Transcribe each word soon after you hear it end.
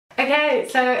Okay,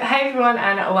 so hey everyone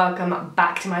and welcome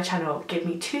back to my channel. Give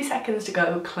me 2 seconds to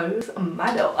go close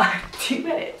my door. 2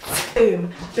 minutes.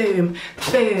 Boom, boom,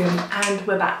 boom, and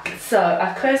we're back. So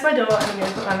I've closed my door and I'm going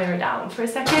to put my mirror down for a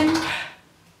second.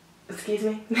 Excuse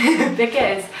me.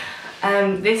 Because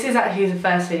this is actually the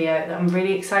first video that I'm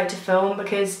really excited to film,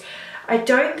 because I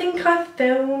don't think I've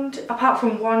filmed, apart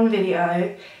from one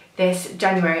video, this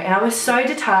January, and I was so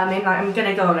determined. Like, I'm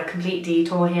gonna go on a complete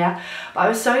detour here, but I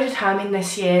was so determined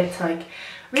this year to like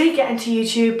really get into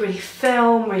YouTube, really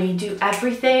film, really do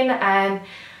everything. And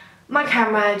my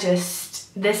camera,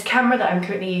 just this camera that I'm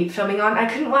currently filming on, I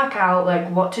couldn't work out like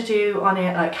what to do on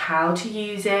it, like how to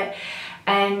use it,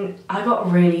 and I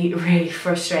got really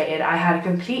frustrated. I had a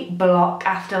complete block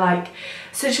after like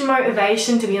such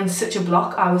motivation to be on such a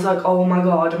block. I was like, oh my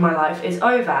god, my life is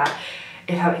over,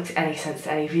 if that makes any sense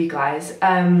to any of you guys.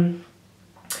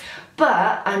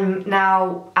 But I'm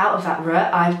now out of that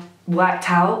rut. I've worked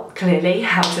out clearly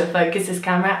how to focus this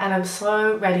camera and I'm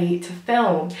so ready to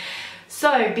film.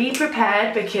 So be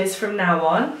prepared, because from now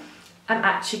on I'm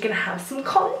actually gonna have some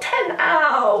content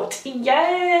out.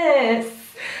 Yes,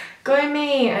 go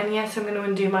me. And yes, I'm gonna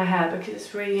undo my hair because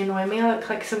it's really annoying me. I look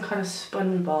like some kind of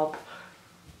SpongeBob.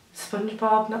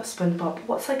 SpongeBob, not SpongeBob.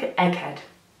 What's like an egghead?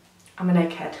 I'm an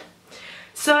egghead.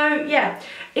 So yeah,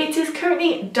 it is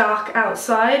currently dark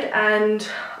outside and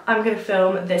I'm going to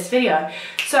film this video.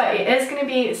 So it is going to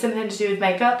be something to do with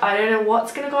makeup. I don't know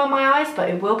what's going to go on my eyes, but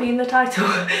it will be in the title.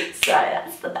 So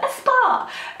that's the best part.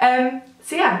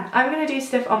 So yeah, I'm going to do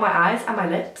stuff on my eyes and my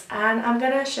lips, and I'm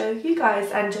going to show you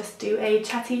guys and just do a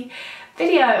chatty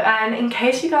video. And in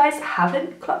case you guys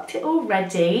haven't clocked it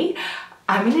already,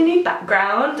 I'm in a new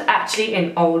background, actually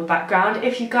an old background.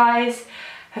 If you guys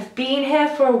have been here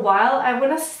for a while, I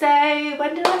want to say,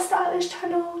 when did I start this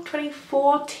channel?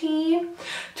 2014?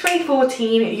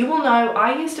 2014, you will know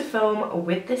I used to film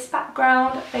with this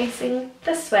background facing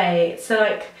this way. So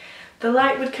like the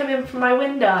light would come in from my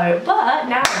window, but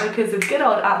now because of good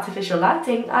old artificial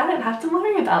lighting, I don't have to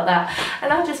worry about that.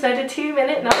 And I've just made a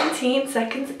 2-minute 19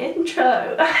 seconds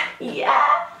intro.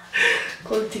 Yeah!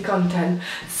 Quality content.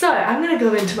 So I'm going to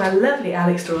go into my lovely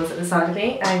Alex drawers at the side of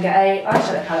me and get a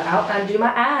eyeshadow palette out and do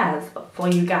my eyes for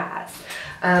you guys.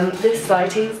 This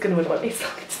lighting is going to annoy me, so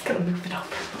I'm just going to move it up.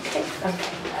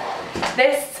 Okay.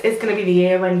 This is going to be the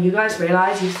year when you guys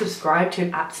realise you've subscribed to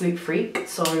an absolute freak,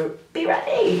 so be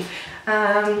ready.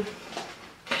 That's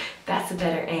a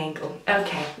better angle.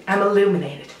 Okay, I'm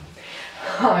illuminated.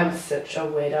 Oh, I'm such a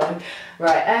weirdo.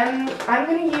 Right, I'm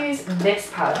going to use this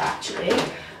palette actually,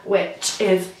 which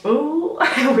is,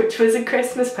 which was a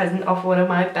Christmas present off one of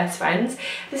my best friends.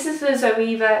 This is the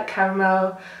Zoeva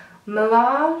Caramel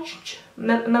Melange,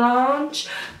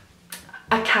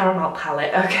 a caramel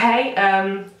palette, okay?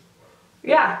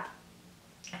 Yeah.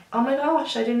 Oh my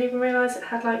gosh, I didn't even realise it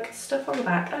had like stuff on the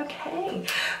back. Okay.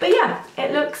 But yeah,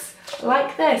 it looks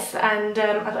like this, and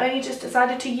I've only just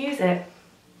decided to use it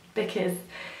because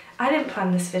I didn't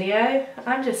plan this video.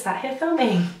 I'm just sat here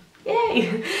filming.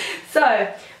 Yay!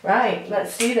 So, right,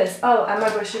 let's do this. Oh, and my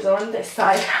brush is on this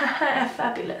side.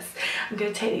 Fabulous. I'm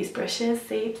going to take these brushes,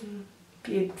 see,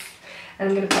 beauts, and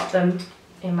I'm going to pop them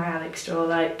in my Alex drawer.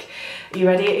 Like, are you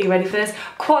ready? Are you ready for this?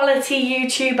 Quality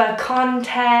YouTuber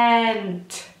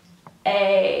content!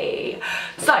 Hey!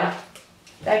 So,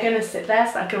 they're going to sit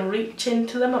there so I can reach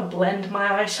into them and blend my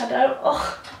eyeshadow.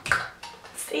 Oh,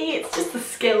 see, it's just the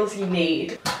skills you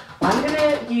need. I'm going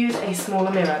to use a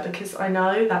smaller mirror because I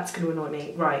know that's going to annoy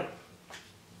me. Right.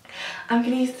 I'm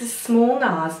going to use this small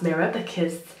NARS mirror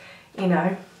because, you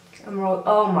know,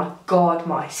 oh my god,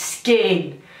 my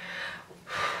skin.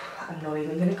 I'm not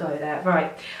even going to go there.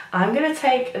 Right. I'm going to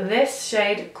take this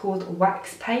shade called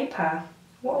Wax Paper.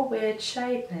 What a weird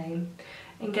shade name.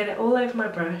 And get it all over my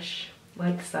brush,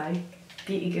 like so.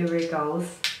 Beauty Guru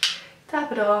goals.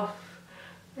 Tap it off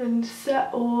and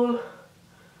set all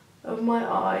of my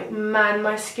eye. Man,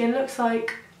 my skin looks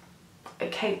like a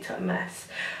caked up mess.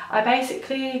 I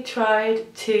basically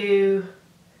tried to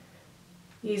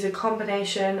use a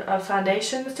combination of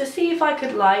foundations to see if I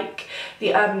could like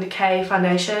the Urban Decay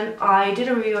foundation. I did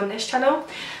a review on this channel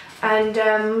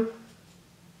and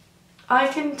I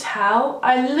can tell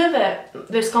I love it,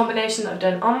 this combination that I've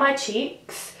done on my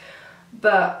cheeks,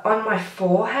 but on my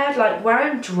forehead, like where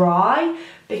I'm dry,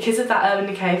 because of that Urban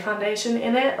Decay foundation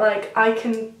in it, like I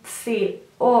can see,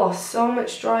 oh, so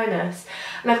much dryness.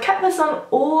 And I've kept this on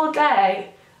all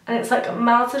day and it's like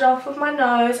melted off of my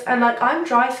nose, and like I'm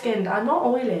dry skinned, I'm not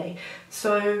oily.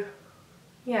 So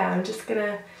yeah, I'm just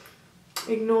gonna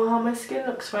ignore how my skin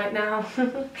looks right now.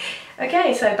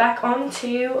 Okay, so back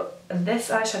onto this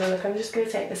eyeshadow look. I'm just gonna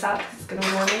take this out because it's gonna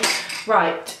annoy me.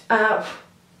 Right,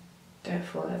 Don't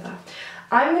fall over.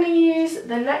 I'm going to use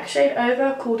the next shade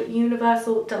over called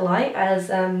Universal Delight as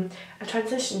a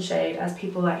transition shade, as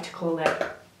people like to call it.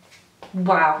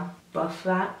 Wow, buff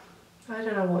that. I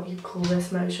don't know what you'd call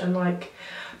this motion, like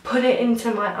put it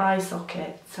into my eye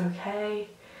sockets, okay?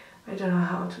 I don't know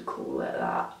how to call it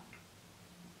that.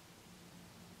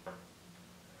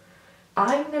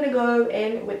 I'm going to go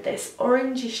in with this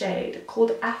orangey shade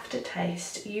called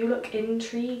Aftertaste. You look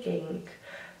intriguing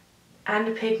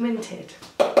and pigmented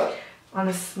on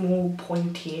a small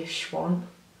pointy-ish one.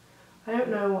 I don't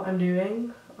know what I'm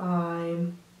doing.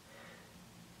 I'm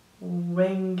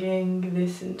winging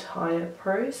this entire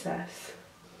process.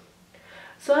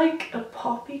 It's like a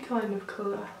poppy kind of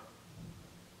colour.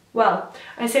 Well,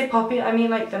 I say poppy, I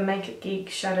mean like the Makeup Geek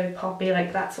Shadow Poppy,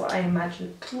 like that's what I imagine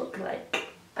it to look like.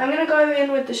 I'm going to go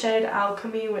in with the shade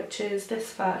Alchemy, which is this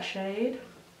fat shade.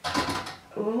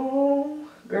 Oh,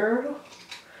 girl.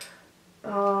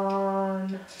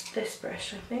 On this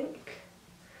brush, I think.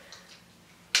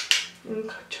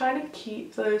 I'm trying to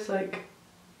keep those like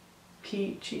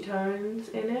peachy tones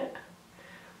in it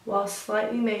while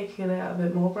slightly making it a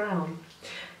bit more brown.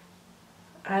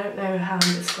 I don't know how I'm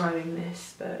describing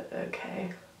this, but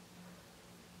okay.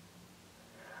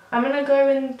 I'm going to go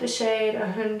in the shade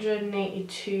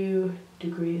 182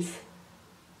 degrees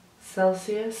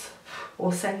Celsius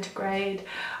or centigrade.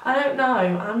 I don't know,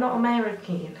 I'm not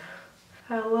American.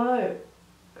 Hello.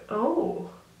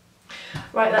 Oh.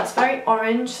 Right, that's very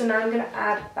orange, so now I'm going to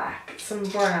add back some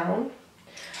brown.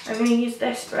 I'm going to use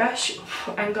this brush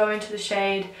and go into the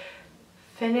shade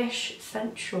Finish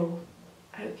Sensual.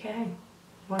 Okay,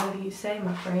 whatever you say,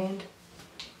 my friend.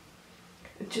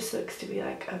 It just looks to be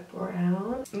like a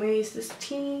brown. I'm going to use this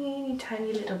teeny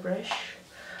tiny little brush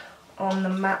on the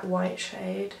matte white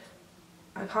shade.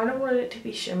 I kind of wanted it to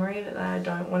be shimmery, but then I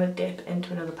don't want to dip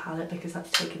into another palette because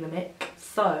that's taking the mick.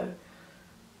 So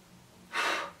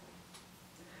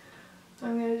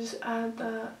I'm going to just add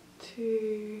that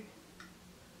to...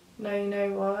 No, you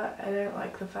know what? I don't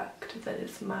like the fact that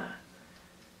it's matte.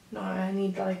 No, I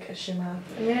need like a shimmer.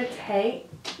 I'm going to take...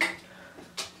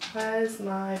 Where's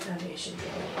my foundation?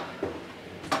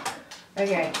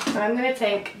 Okay, I'm going to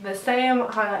take the same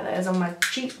highlight that is on my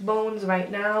cheekbones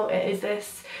right now. It is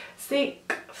this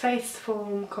Sleek Face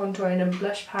Form Contouring and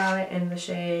Blush Palette in the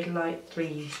shade Light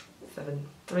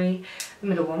 373, the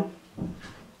middle one.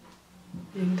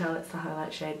 You can tell it's the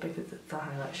highlight shade because it's the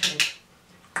highlight shade.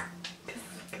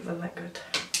 Because I'm that good.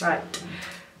 Right.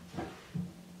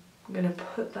 I'm going to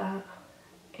put that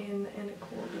in the inner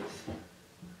corners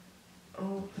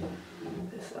of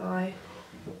this eye.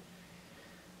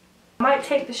 I might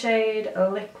take the shade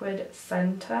Liquid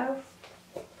Center,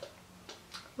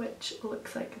 which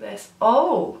looks like this.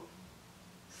 Oh!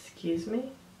 Excuse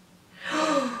me.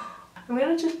 I'm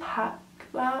going to just pack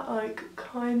that like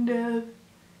kind of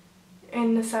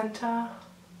in the centre.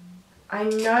 I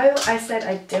know I said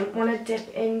I didn't want to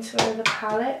dip into another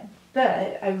palette,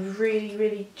 but I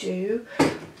really do.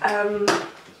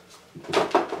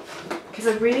 Because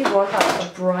I really want like a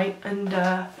bright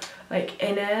under, like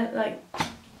inner, like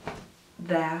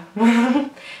there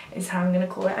is how I'm going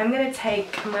to call it. I'm going to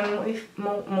take my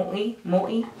Morphe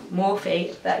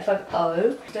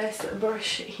 35O, this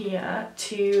brush here,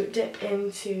 to dip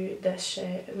into this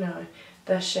shade, no,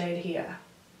 this shade here.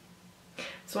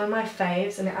 It's one of my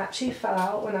faves and it actually fell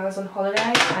out when I was on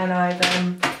holiday and I've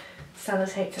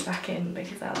sellotaped it back in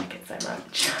because I like it so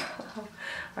much.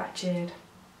 Ratchet.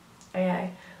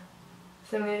 Okay.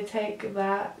 So I'm going to take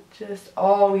that just,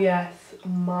 oh yes,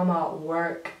 mama,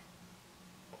 work.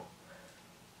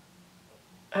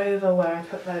 Over where I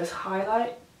put those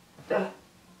highlight, that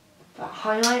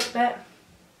highlight bit.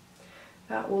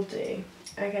 That will do.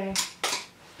 Okay.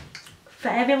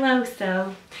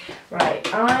 Fabuloso. Right,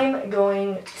 I'm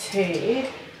going to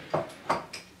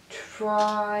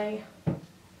try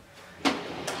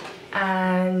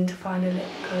and find a lip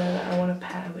colour that I want to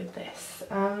pair with this.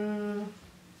 I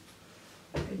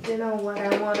don't know what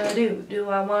I want to do. Do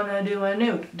I want to do a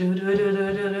nude?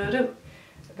 Do.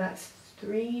 That's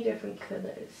 3 different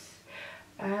colours.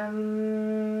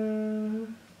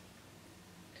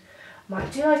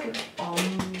 Might do like an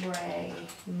ombre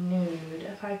nude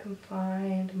if I can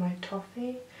find my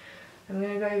toffee. I'm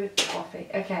going to go with toffee.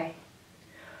 Okay.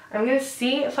 I'm going to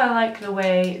see if I like the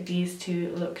way these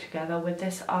two look together with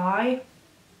this eye,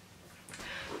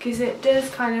 because it does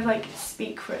kind of like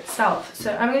speak for itself.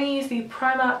 So I'm going to use the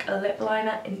Primark lip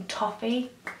liner in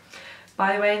toffee.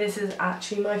 By the way, this is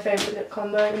actually my favourite lip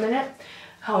combo in a minute.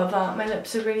 However, my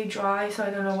lips are really dry, so I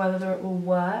don't know whether it will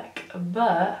work,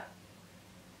 but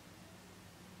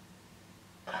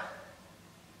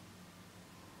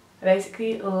I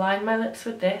basically line my lips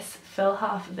with this, fill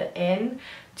half of it in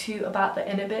to about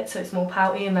the inner bit so it's more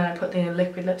pouty, and then I put the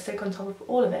liquid lipstick on top of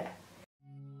all of it.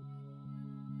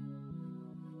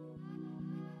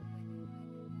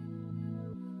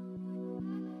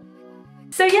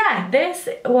 So yeah, this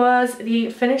was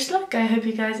the finished look. I hope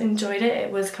you guys enjoyed it.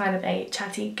 It was kind of a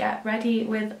chatty get ready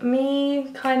with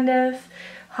me, kind of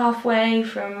halfway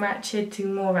from ratchet to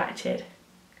more ratchet.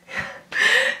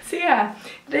 So yeah,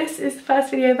 this is the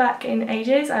first video back in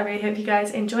ages. I really hope you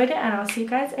guys enjoyed it, and I'll see you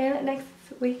guys in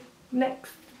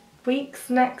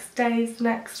next days,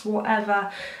 next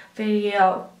whatever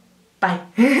video. Bye.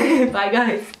 Bye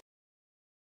guys.